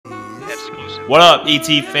What up, ET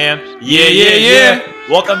fam? Yeah.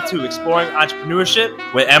 Welcome to Exploring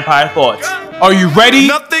Entrepreneurship with Empire Thoughts. Are you ready?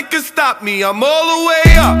 Nothing can stop me. I'm all the way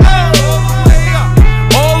up.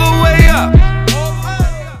 All the way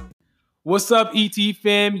up. What's up, ET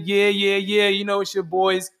fam? Yeah. You know, it's your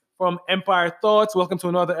boys from Empire Thoughts. Welcome to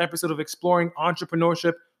another episode of Exploring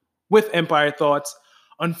Entrepreneurship with Empire Thoughts.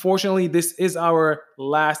 Unfortunately, this is our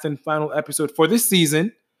last and final episode for this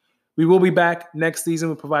season. We will be back next season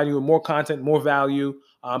with providing you with more content, more value.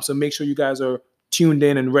 So make sure you guys are tuned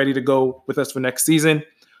in and ready to go with us for next season.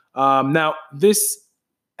 Now, this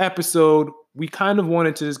episode, we kind of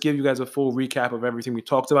wanted to just give you guys a full recap of everything we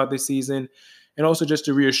talked about this season, and also just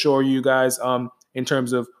to reassure you guys in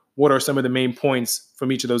terms of what are some of the main points from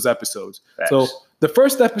each of those episodes. Thanks. So the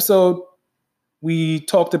first episode, we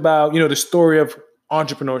talked about, the story of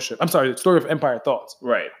entrepreneurship. I'm sorry, the story of Empire Thoughts.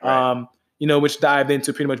 Right. Which dived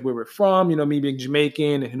into pretty much where we're from, me being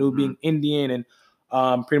Jamaican and Hanu being Indian,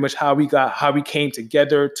 and pretty much how we came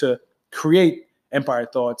together to create Empire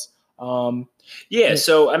Thoughts. So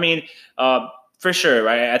I mean, for sure,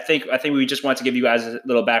 right? I think we just want to give you guys a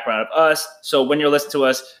little background of us. So when you're listening to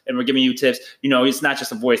us and we're giving you tips, it's not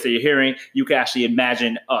just a voice that you're hearing. You can actually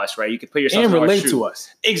imagine us, right? You can put yourself and in our relate shoes. to us.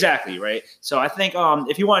 Exactly, right? So I think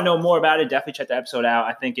if you want to know more about it, definitely check the episode out.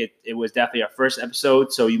 I think it was definitely our first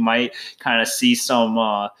episode, so you might kind of see some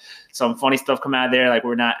funny stuff come out of there. Like,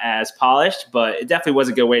 we're not as polished, but it definitely was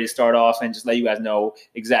a good way to start off and just let you guys know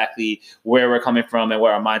exactly where we're coming from and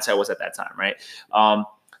where our mindset was at that time, right?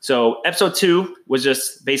 So episode 2 was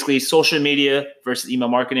just basically social media versus email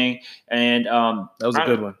marketing, and that was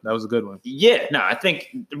a good one. Yeah, no, I think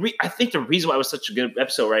the reason why it was such a good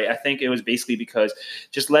episode, right? I think it was basically because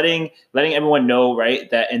just letting everyone know, right,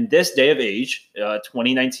 that in this day of age,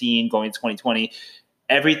 2019 going to 2020,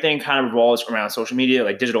 everything kind of revolves around social media,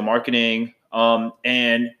 like digital marketing,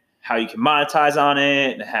 and how you can monetize on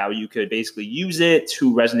it, and how you could basically use it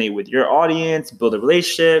to resonate with your audience, build a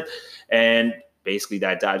relationship, and basically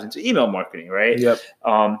that dives into email marketing, right? Yep.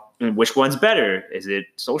 And which one's better? Is it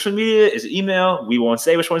social media? Is it email? We won't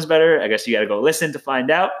say which one's better. I guess you got to go listen to find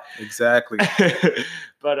out. Exactly.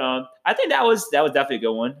 But I think that was definitely a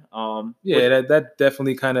good one. That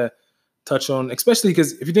definitely kind of touched on, especially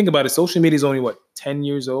because if you think about it, social media is only 10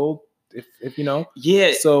 years old, if you know.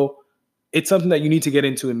 Yeah. So it's something that you need to get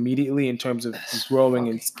into immediately in terms of growing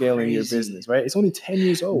and scaling crazy. Your business, right? It's only 10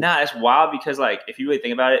 years old. Nah, it's wild because, like, if you really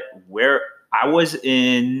think about it, where I was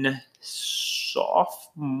in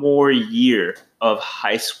sophomore year of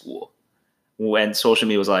high school when social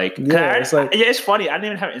media was like, it's funny. I didn't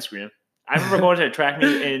even have Instagram. I remember going to a track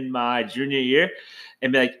meet in my junior year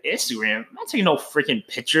and be like, Instagram, I'm not taking no freaking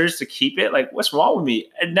pictures to keep it. Like, what's wrong with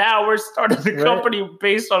me? And now we're starting the company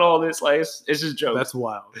based on all this. Like, it's just jokes. That's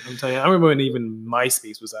wild. I'm telling you, I remember when even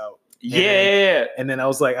MySpace was out. And then I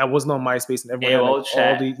was like, I wasn't on MySpace, and everyone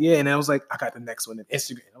had all these. Yeah, and then I was like, I got the next one in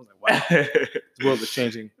Instagram. I was like, wow, the world is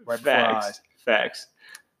changing right before our eyes. Facts.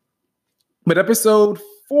 But episode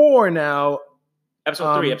 4 now.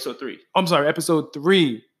 Episode 3. I'm sorry, episode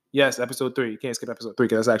 3. Yes, episode 3. You can't skip episode 3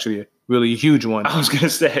 because that's actually a really huge one. I was gonna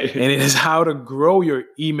say, and it is how to grow your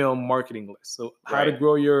email marketing list. So how to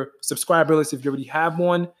grow your subscriber list if you already have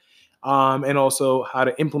one, and also how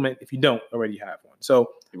to implement if you don't already have one. So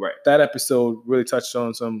that episode really touched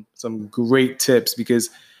on some great tips because,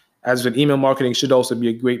 as with email marketing, should also be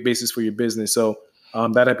a great basis for your business. So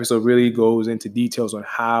that episode really goes into details on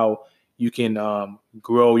how you can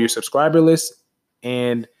grow your subscriber list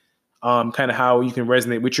and kind of how you can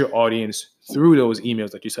resonate with your audience through those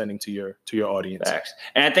emails that you're sending to your audience. Facts.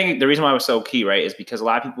 And I think the reason why it was so key, right, is because a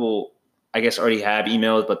lot of people, I guess, already have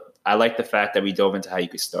emails, but I like the fact that we dove into how you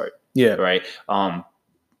could start. Yeah. Right.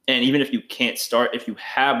 And even if you can't start, if you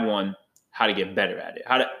have one, how to get better at it,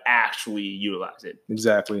 how to actually utilize it.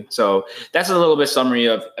 Exactly. So that's a little bit summary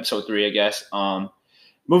of episode 3, I guess.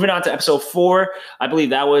 Moving on to episode 4, I believe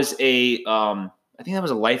that was I think that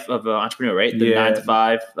was a life of an entrepreneur, right? The 9 to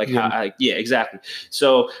 5, exactly.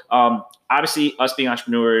 So obviously, us being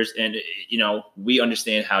entrepreneurs, and we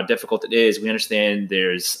understand how difficult it is. We understand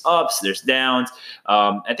there's ups, there's downs.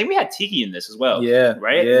 I think we had Tiki in this as well. Yeah,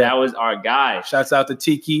 right. Yeah. That was our guy. Shouts out to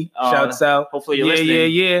Tiki. Shouts out. Hopefully you're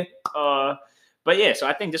listening. Yeah. But yeah, so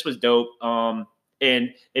I think this was dope.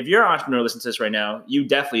 And if you're an entrepreneur listening to this right now, you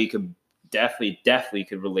definitely could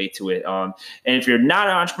relate to it. And if you're not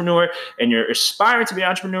an entrepreneur and you're aspiring to be an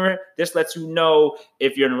entrepreneur, this lets you know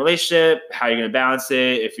if you're in a relationship, how you're going to balance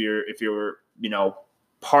it. If you're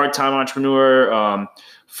part-time entrepreneur,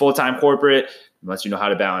 full-time corporate, it lets you know how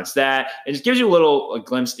to balance that. It just gives you a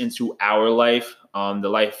glimpse into our life, the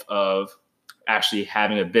life of actually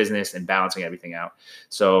having a business and balancing everything out.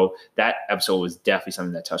 So that episode was definitely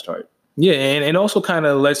something that touched heart. Yeah, and also kind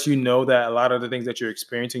of lets you know that a lot of the things that you're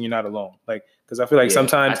experiencing, you're not alone. Like, because I feel like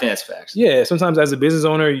sometimes, I think that's facts. Yeah, sometimes as a business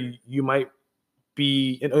owner, you might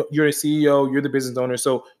be, you're a CEO, you're the business owner,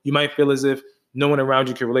 so you might feel as if no one around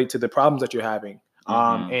you can relate to the problems that you're having.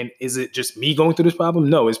 And is it just me going through this problem?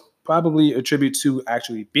 No, it's probably a tribute to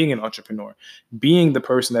actually being an entrepreneur, being the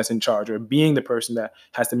person that's in charge, or being the person that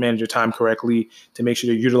has to manage your time correctly to make sure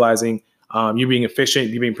you're utilizing, you're being efficient,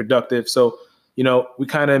 you're being productive. So, we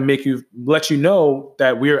kind of let you know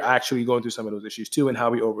that we're actually going through some of those issues too, and how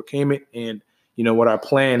we overcame it, and what our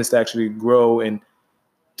plan is to actually grow and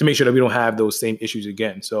to make sure that we don't have those same issues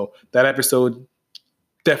again. So that episode,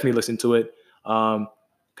 definitely listen to it.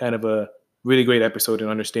 Kind of a really great episode in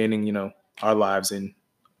understanding, our lives and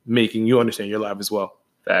making you understand your life as well.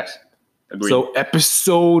 Facts. Agreed. So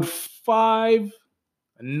episode 5,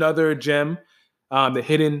 another gem, the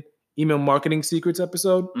hidden email marketing secrets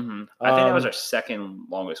episode. I think that was our second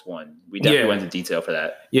longest one. We definitely went into detail for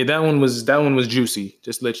that. Yeah, that one was juicy.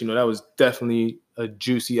 Just to let you know, that was definitely a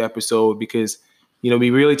juicy episode because,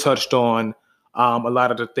 we really touched on a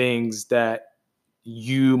lot of the things that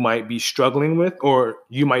you might be struggling with, or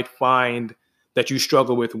you might find that you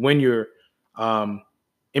struggle with when you're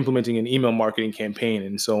implementing an email marketing campaign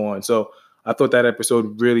and so on. So I thought that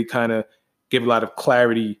episode really kind of gave a lot of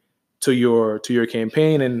clarity to your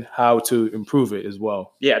campaign and how to improve it as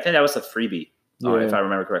well. Yeah, I think that was a freebie, if I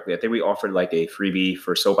remember correctly. I think we offered like a freebie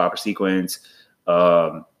for soap opera sequence.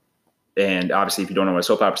 And obviously, if you don't know what a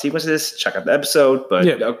soap opera sequence is, check out the episode. But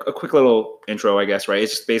a quick little intro, I guess, right?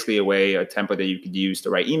 It's just basically a template that you could use to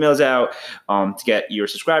write emails out, to get your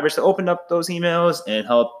subscribers to open up those emails and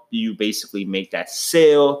help you basically make that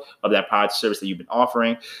sale of that product or service that you've been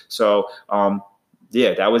offering. So, that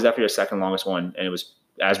was definitely our second longest one. And it was,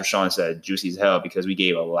 as Rashawn said, juicy as hell because we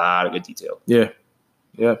gave a lot of good detail. Yeah.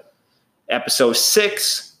 Episode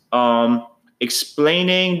 6,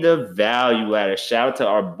 explaining the value ladder. Shout out to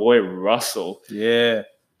our boy Russell. Yeah,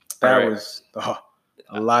 that was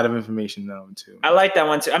a lot of information that one too. I like that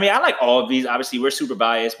one too. I mean, I like all of these. Obviously, we're super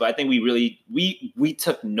biased, but I think we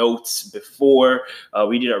took notes before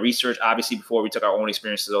we did our research. Obviously, before we took our own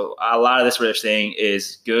experiences. So a lot of this we're saying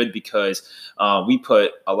is good because we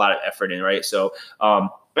put a lot of effort in, right? So.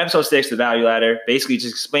 Episode 6, the value ladder, basically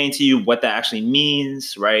just explain to you what that actually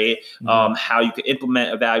means, right? How you can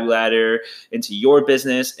implement a value ladder into your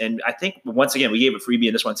business. And I think, once again, we gave a freebie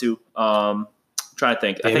in this one too. I'm trying to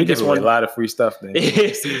think. I think this one a lot of free stuff. Then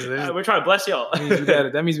we're trying to bless y'all.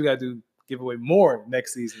 That means we got to give away more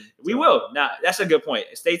next season. We will. Nah, that's a good point.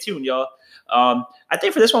 Stay tuned, y'all. I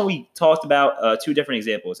think for this one, we talked about 2 different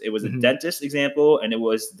examples. It was the dentist example and it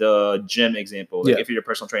was the gym example. Like if you're a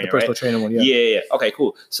personal trainer, the personal trainer one. Yeah. Okay,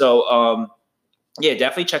 cool. So,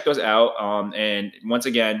 definitely check those out. And once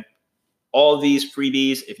again, all of these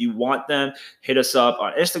freebies, if you want them, hit us up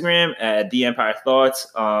on Instagram at The Empire Thoughts,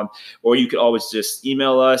 or you could always just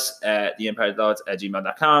email us at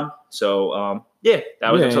theempirethoughts@gmail.com. So,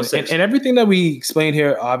 that was episode 6. And everything that we explained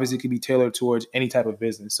here obviously could be tailored towards any type of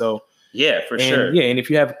business. So, sure. Yeah, and if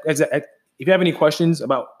you have any questions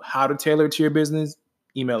about how to tailor it to your business,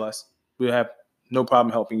 email us. We'll have no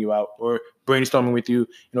problem helping you out or brainstorming with you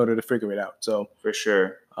in order to figure it out. So for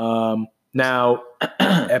sure. Now,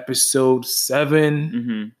 episode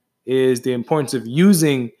 7 is the importance of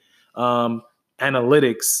using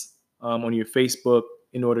analytics on your Facebook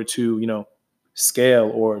in order to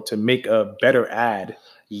scale or to make a better ad.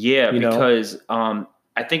 Yeah, because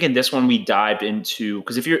I think in this one we dived into,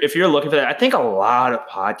 because if you're looking for that, I think a lot of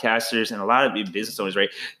podcasters and a lot of business owners, right,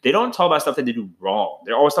 they don't talk about stuff that they do wrong.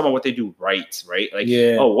 They're always talking about what they do right? Like,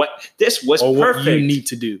 this was perfect. What you need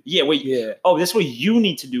to do. This is what you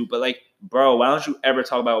need to do. But like, bro, why don't you ever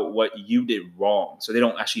talk about what you did wrong so they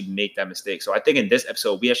don't actually make that mistake? So I think in this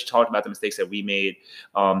episode, we actually talked about the mistakes that we made,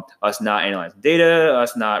 us not analyzing data,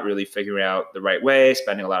 us not really figuring out the right way,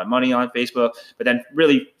 spending a lot of money on Facebook, but then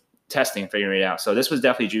really testing and figuring it out. So this was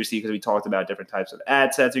definitely juicy because we talked about different types of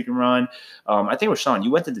ad sets you can run. I think with Sean,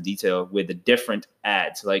 you went into detail with the different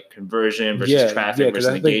ads, like conversion versus traffic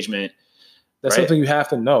versus engagement. That's something you have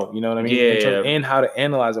to know, you know what I mean? And how to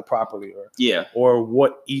analyze it properly, or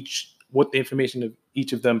what the information of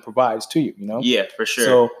each of them provides to you, Yeah, for sure.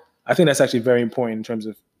 So I think that's actually very important in terms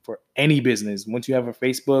of for any business. Once you have a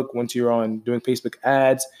Facebook, once you're on doing Facebook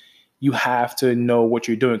ads, you have to know what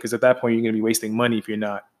you're doing, because at that point you're going to be wasting money if you're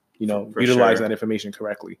not utilizing that information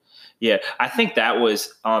correctly. Yeah, I think that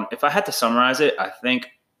was, if I had to summarize it, I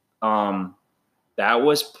think that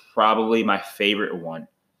was probably my favorite one.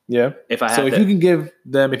 Yeah. If you can give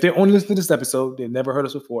them, if they only listen to this episode, they've never heard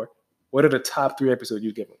us before, what are the top 3 episodes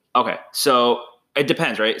you give them? Okay, so it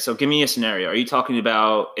depends, right? So give me a scenario. Are you talking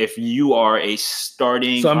about if you are a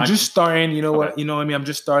starting? So I'm just starting. You know what? Okay. You know what I mean? I'm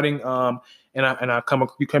just starting.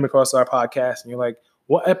 You came across our podcast, and you're like,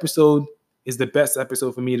 what episode is the best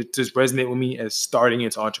episode for me to just resonate with me as starting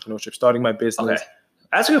into entrepreneurship, starting my business? Okay,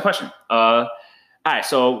 that's a good question. All right,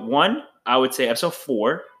 so one, I would say episode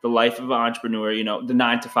 4, the life of an entrepreneur. You know, the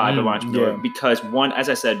 9 to 5 of an entrepreneur. Yeah. Because one, as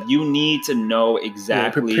I said, you need to know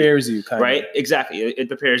exactly. It prepares you, kind right? of. Exactly. It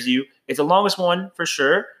prepares you. It's the longest one for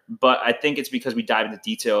sure, but I think it's because we dive into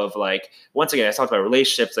detail of like, once again, I talked about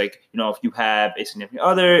relationships. Like, you know, if you have a significant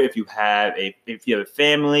other, if you have a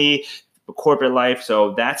family, a corporate life.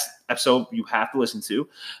 So that's episode you have to listen to.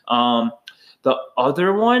 The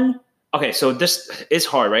other one, okay, so this is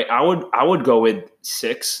hard, right? I would go with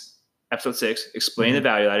episode 6, explain the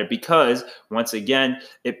value ladder, because once again,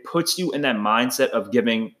 it puts you in that mindset of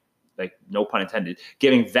giving, like, no pun intended,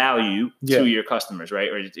 giving value to your customers, right?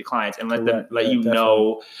 Or to clients, and let you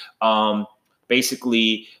know,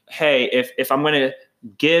 basically, hey, if I'm going to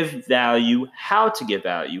give value, how to give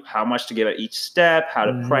value, how much to give at each step, how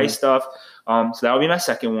to price stuff. So that would be my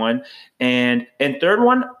second one. And third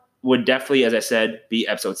one would definitely, as I said, be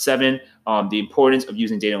episode 7, the importance of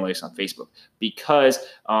using data analytics on Facebook. Because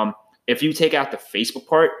if you take out the Facebook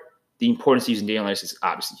part, the importance of using data analytics is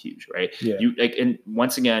obviously huge, right? Yeah. And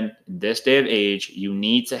once again, in this day of age, you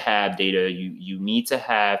need to have data. You need to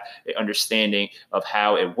have an understanding of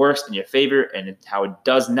how it works in your favor and how it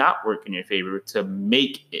does not work in your favor to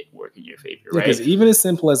make it work in your favor, right? Because even as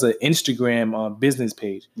simple as an Instagram business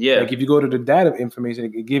page, like if you go to the data information,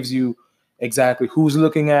 it gives you exactly who's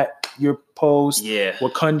looking at your post,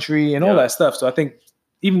 what country, and all that stuff. So I think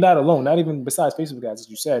even that alone, not even besides Facebook ads, as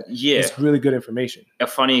you said, it's really good information. A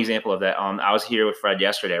funny example of that, I was here with Fred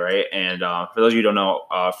yesterday, right? And for those of you who don't know,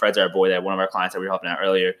 Fred's our boy, that one of our clients that we were helping out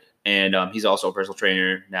earlier. And he's also a personal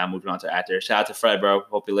trainer, now moving on to actor. Shout out to Fred, bro.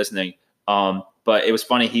 Hope you're listening. But it was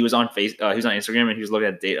funny. He was on he was on Instagram, and he was looking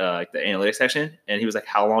at the analytics section, and he was like,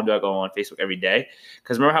 "How long do I go on Facebook every day?"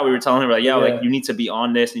 Because remember how we were telling him, like, like, you need to be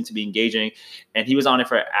on this, you need to be engaging, and he was on it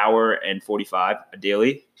for 1 hour and 45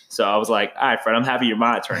 daily. So I was like, "All right, Fred, I'm happy you're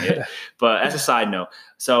monitoring it." But as a side note,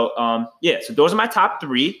 so so those are my top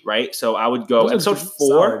 3, right? So I would go episode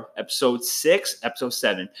 4, episode 6, episode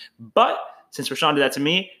 7. But since Rashawn did that to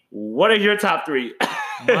me, what are your top 3?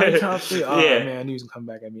 My top 3. Oh man, I knew he was gonna come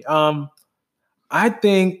back at me. I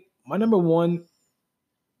think my number 1.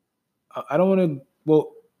 I don't want to.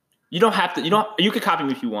 Well, you don't have to. You could copy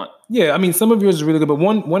me if you want. Yeah, I mean, some of yours is really good, but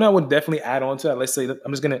one I would definitely add on to that. Let's say that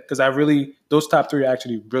I'm just gonna, because those top 3 are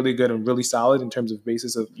actually really good and really solid in terms of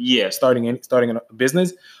basis of starting a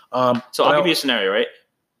business. So I'll give you a scenario, right?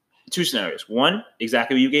 2 scenarios. One,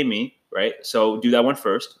 exactly what you gave me, right? So do that one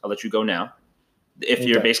first. I'll let you go now. If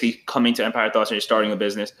you're basically coming to Empire Thoughts and you're starting a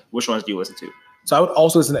business, which ones do you listen to? So I would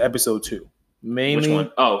also listen to episode 2. Mainly, which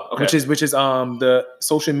one? Oh, okay. Which is the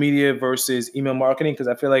social media versus email marketing, because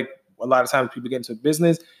I feel like a lot of times people get into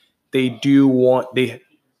business, they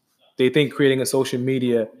think creating a social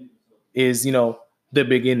media is, the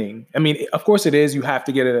beginning. I mean, of course it is. You have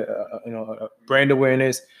to get a brand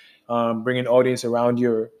awareness, bring an audience around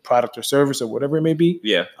your product or service or whatever it may be.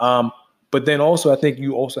 Yeah. But then also I think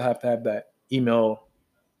you also have to have that email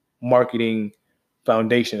marketing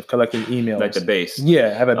foundation of collecting emails, like the base.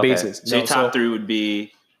 Yeah, have a basis. So your top 3 would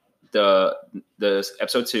be the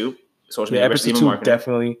episode 2, social media versus episode 2 marketing.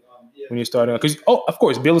 Definitely when you're starting, because of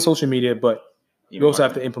course build a social media, but you also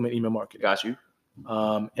have to implement email marketing. Got you.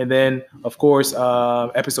 And then of course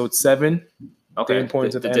episode 7. The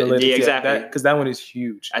importance of analytics. Yeah, exactly. Because that one is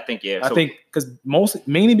huge. I think because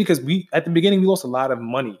mainly because we at the beginning we lost a lot of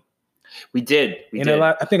money. We did.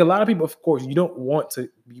 I think a lot of people, of course, you don't want to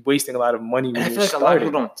be wasting a lot of money. And I feel like a lot of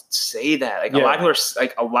people don't say that. Like a lot of people are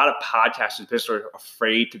like, a lot of podcasters are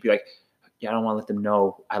afraid to be like, I don't want to let them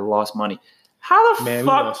know I lost money. How the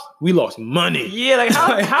fuck? We lost money. Yeah, like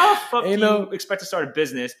how the fuck do you expect to start a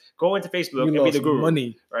business, go into Facebook and be the guru?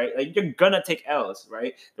 Money. Right? Like you're gonna take L's,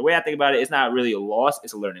 right? The way I think about it, it's not really a loss,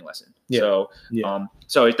 it's a learning lesson. Yeah.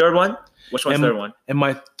 So your third one? Which one's the third one? And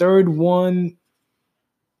my third one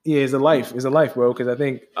is a life, bro. Because I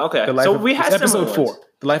think the life we had episode 4,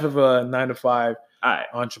 the life of a 9 to 5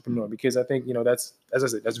 entrepreneur. Because I think that's, as I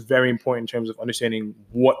said, that's very important in terms of understanding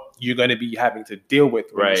what you're going to be having to deal with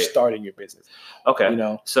when you're starting your business.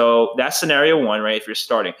 Okay, so that's scenario 1, right? If you're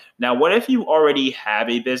starting. Now, what if you already have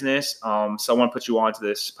a business? Someone puts you onto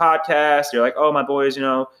this podcast. You're like, oh, my boys,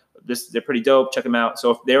 they're pretty dope. Check them out. So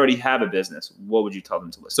if they already have a business, what would you tell them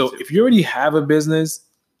to listen to? So if you already have a business,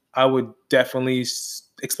 I would definitely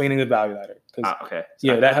explaining the value ladder. Okay.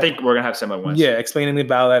 Yeah, I think we're gonna have similar ones. Yeah, explaining the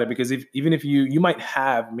value ladder, because even if you might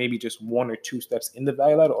have maybe just 1 or 2 steps in the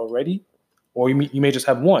value ladder already, or you may just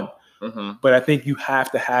have one. Mm-hmm. But I think you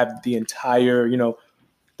have to have the entire,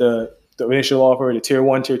 the initial offer, the tier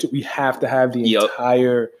 1, tier 2. We have to have the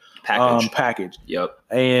entire package. Yep.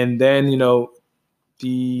 And then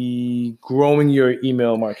the growing your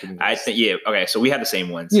email marketing list. I think okay. So we have the same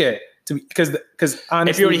ones. Yeah, because honestly,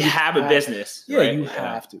 if you already have a business, right? you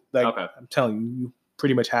have to. Okay. I'm telling you, you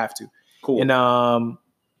pretty much have to. Cool. And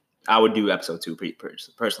I would do episode 2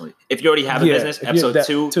 personally. If you already have a business, episode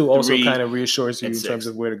 2 also kind of reassures you in terms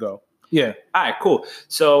of where to go. Yeah. All right, cool.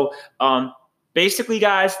 So basically,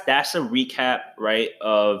 guys, that's a recap, right,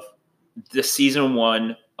 of the season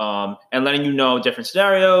 1, and letting you know different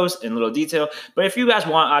scenarios in little detail. But if you guys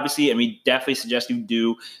want, obviously, and we definitely suggest you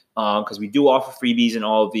do, because we do offer freebies in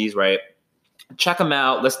all of these, right? Check them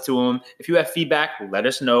out, listen to them. If you have feedback, let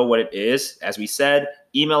us know what it is. As we said,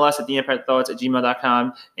 email us at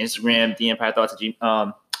theempirethoughts@gmail.com. Instagram,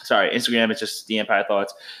 theempirethoughts@gmail. Instagram is just theempirethoughts.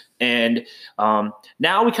 And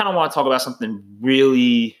now we kind of want to talk about something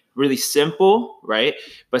really, really simple, right?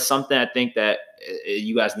 But something I think that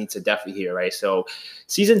you guys need to definitely hear, right? So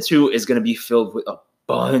season 2 is going to be filled with a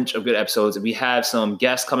bunch of good episodes. We have some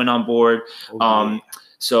guests coming on board.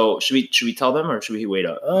 So should we tell them, or should we wait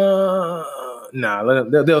up? Nah,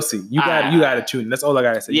 they'll see. You got to tune in. That's all I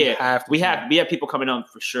gotta say. Yeah, we have people coming on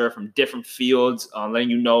for sure from different fields, letting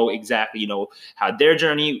you know exactly how their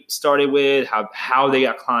journey started with, how they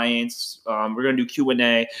got clients. We're gonna do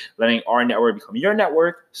Q&A, letting our network become your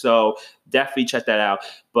network. So definitely check that out.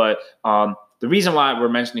 But the reason why we're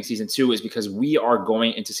mentioning season 2 is because we are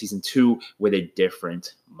going into season 2 with a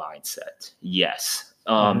different mindset. Yes.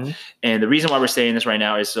 And the reason why we're saying this right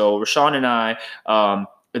now is so Rashawn and I,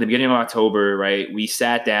 at the beginning of October, right, we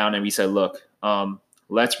sat down and we said, look,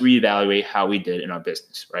 let's reevaluate how we did in our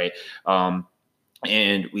business, right?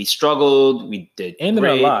 And we struggled. We did and in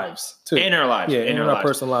our lives too. In our lives. Yeah, in our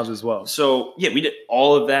personal lives as well. So yeah, we did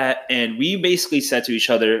all of that. And we basically said to each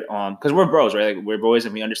other, because we're bros, right? Like, we're bros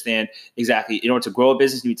and we understand exactly, in order to grow a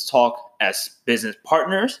business, you need to talk as business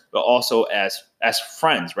partners, but also as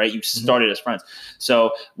friends, right? You started as friends.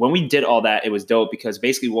 So when we did all that, it was dope, because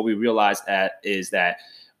basically what we realized is that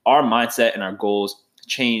our mindset and our goals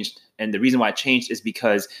changed. And the reason why it changed is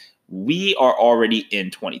because we are already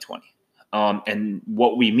in 2020. And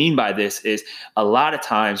what we mean by this is a lot of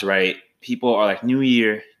times, right, people are like, new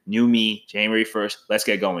year, new me, January 1st, let's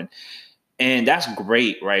get going. And that's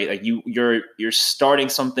great, right? Like you're starting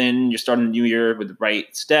something, you're starting a new year with the right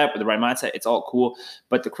step, with the right mindset. It's all cool.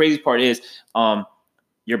 But the crazy part is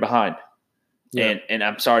you're behind. Yeah. And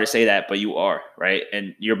I'm sorry to say that, but you are, right?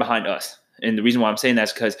 And you're behind us. And the reason why I'm saying that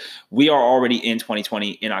is because we are already in 2020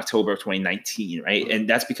 in October of 2019, right? And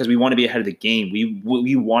that's because we want to be ahead of the game.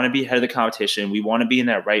 We want to be ahead of the competition. We want to be in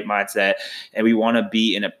that right mindset, and we want to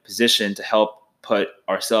be in a position to help put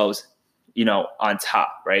ourselves, on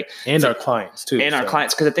top, right? And our clients too. And our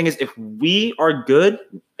clients. Because the thing is, if we are good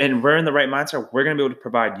and we're in the right mindset, we're going to be able to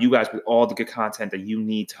provide you guys with all the good content that you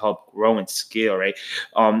need to help grow and scale, right?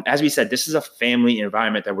 As we said, this is a family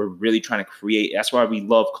environment that we're really trying to create. That's why we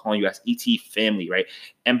love calling you guys ET family, right?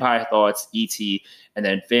 Empire Thoughts, ET, and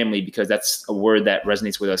then family, because that's a word that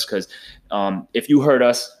resonates with us. Because if you heard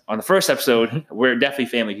us on the first episode, we're definitely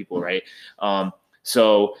family people, right?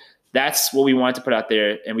 So that's what we wanted to put out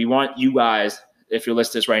there. And we want you guys, if you're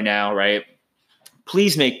listening to this right now, right,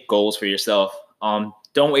 please make goals for yourself.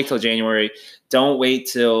 Don't wait till January. Don't wait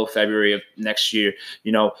till February of next year.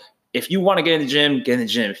 If you want to get in the gym, get in the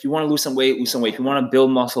gym. If you want to lose some weight, lose some weight. If you want to build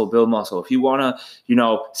muscle, build muscle. If you want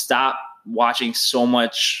to, stop watching so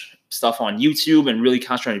much stuff on YouTube and really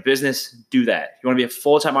concentrate on your business, do that. If you want to be a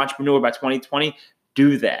full-time entrepreneur by 2020,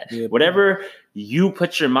 do that. Yeah, whatever you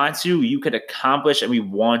put your mind to, you could accomplish, and we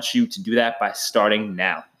want you to do that by starting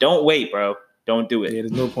now. Don't wait, bro. Don't do it. Yeah,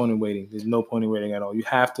 there's no point in waiting. There's no point in waiting at all. You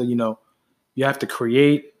have to, you have to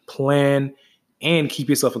create, plan, and keep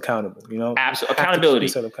yourself accountable. Absolutely. Accountability.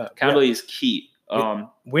 Accountability is key.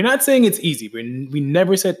 We're not saying it's easy. We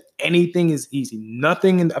never said anything is easy.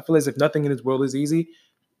 Nothing. I feel as if nothing in this world is easy.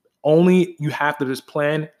 Only you have to just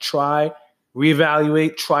plan, try,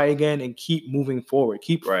 reevaluate, try again, and keep moving forward.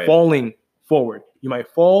 Keep falling forward. You might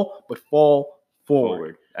fall, but fall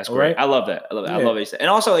forward. That's great. Right? I love that. I love what you said. And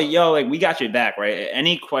also, we got your back, right?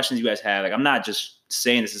 Any questions you guys have, I'm not just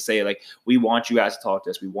saying this to say, we want you guys to talk to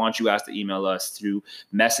us. We want you guys to email us, to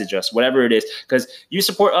message us, whatever it is, because you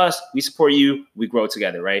support us, we support you, we grow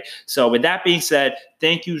together, right? So with that being said,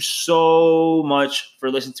 thank you so much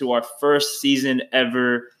for listening to our first season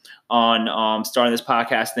ever. on starting this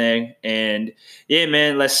podcast thing. And yeah,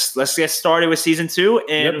 man, let's get started with season 2.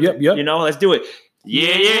 And Yep. let's do it.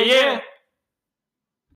 Yeah.